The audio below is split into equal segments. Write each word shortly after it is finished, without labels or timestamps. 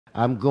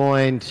I'm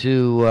going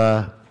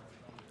to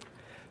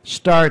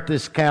start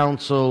this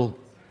council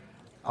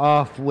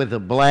off with a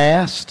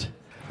blast.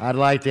 I'd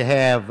like to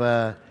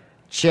have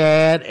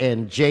Chad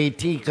and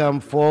JT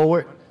come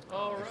forward.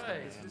 All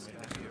right.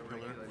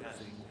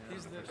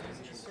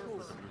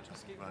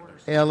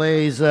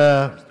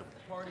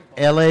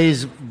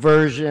 LA's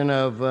version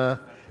of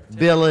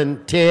Bill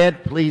and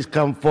Ted, please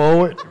come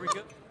forward. Here we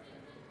go.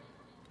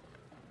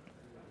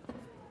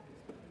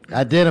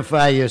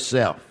 Identify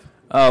yourself.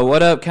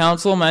 What up,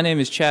 council? My name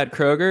is Chad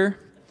Kroger.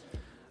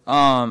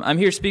 I'm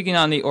here speaking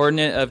on the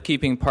ordinance of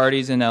keeping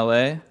parties in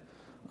LA.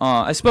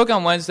 I spoke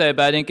on Wednesday,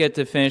 but I didn't get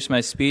to finish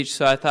my speech,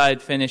 so I thought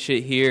I'd finish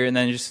it here and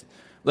then just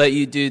let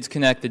you dudes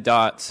connect the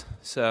dots.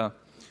 So,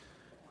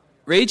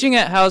 raging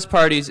at house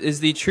parties is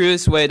the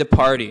truest way to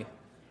party.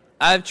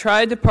 I've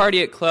tried to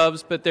party at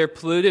clubs, but they're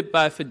polluted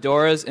by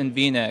fedoras and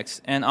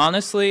V-necks, and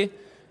honestly,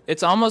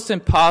 it's almost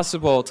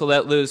impossible to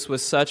let loose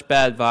with such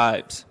bad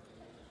vibes.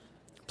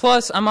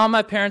 Plus, I'm on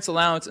my parents'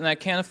 allowance and I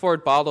can't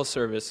afford bottle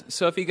service,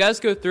 so if you guys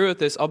go through with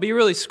this, I'll be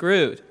really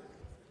screwed.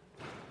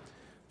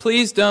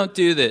 Please don't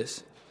do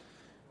this.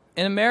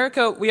 In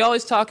America, we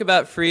always talk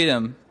about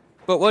freedom,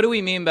 but what do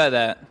we mean by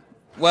that?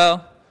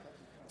 Well,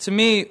 to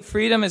me,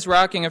 freedom is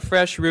rocking a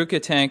fresh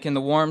Ruka tank in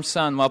the warm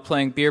sun while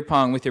playing beer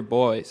pong with your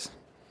boys.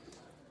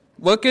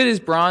 What good is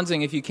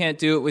bronzing if you can't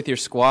do it with your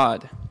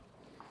squad?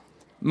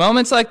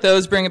 Moments like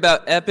those bring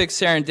about epic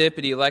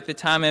serendipity, like the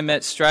time I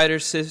met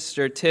Strider's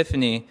sister,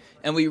 Tiffany,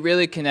 and we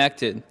really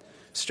connected.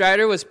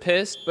 Strider was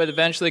pissed, but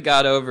eventually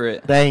got over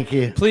it. Thank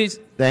you. Please.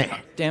 All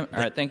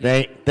right, thank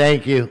you.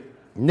 Thank you.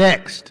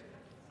 Next.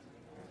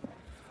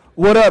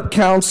 What up,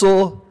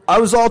 council? I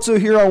was also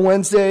here on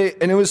Wednesday,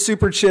 and it was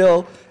super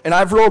chill, and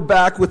I've rolled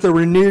back with a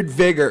renewed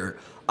vigor.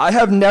 I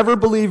have never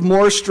believed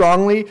more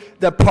strongly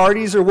that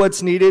parties are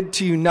what's needed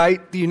to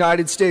unite the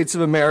United States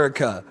of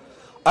America.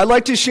 I'd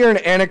like to share an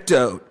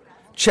anecdote.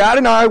 Chad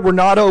and I were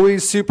not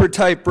always super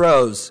tight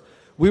bros.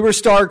 We were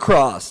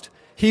star-crossed.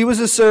 He was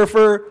a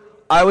surfer,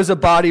 I was a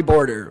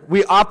bodyboarder.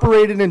 We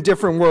operated in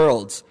different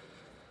worlds.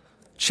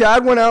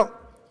 Chad went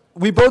out,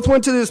 we both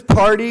went to this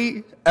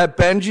party at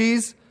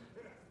Benji's,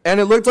 and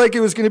it looked like it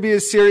was going to be a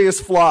serious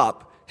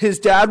flop. His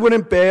dad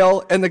wouldn't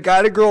bail, and the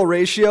guy-to-girl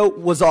ratio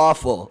was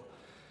awful.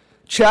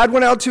 Chad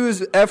went out to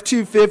his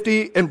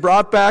F-250 and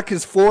brought back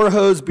his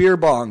 4-hose beer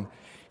bong.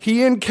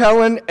 He and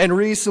Kellen and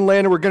Reese and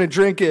Landon were going to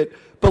drink it,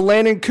 but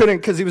Landon couldn't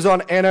because he was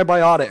on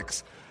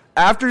antibiotics.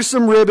 After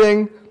some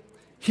ribbing,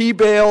 he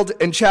bailed,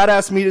 and Chad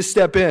asked me to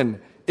step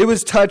in. It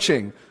was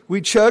touching.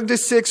 We chugged a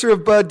sixer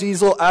of Bud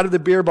Diesel out of the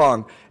beer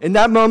bong. In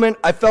that moment,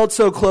 I felt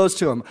so close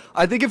to him.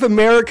 I think if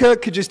America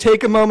could just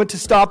take a moment to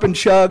stop and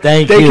chug,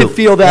 they could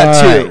feel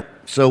that too.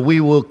 So we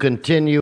will continue.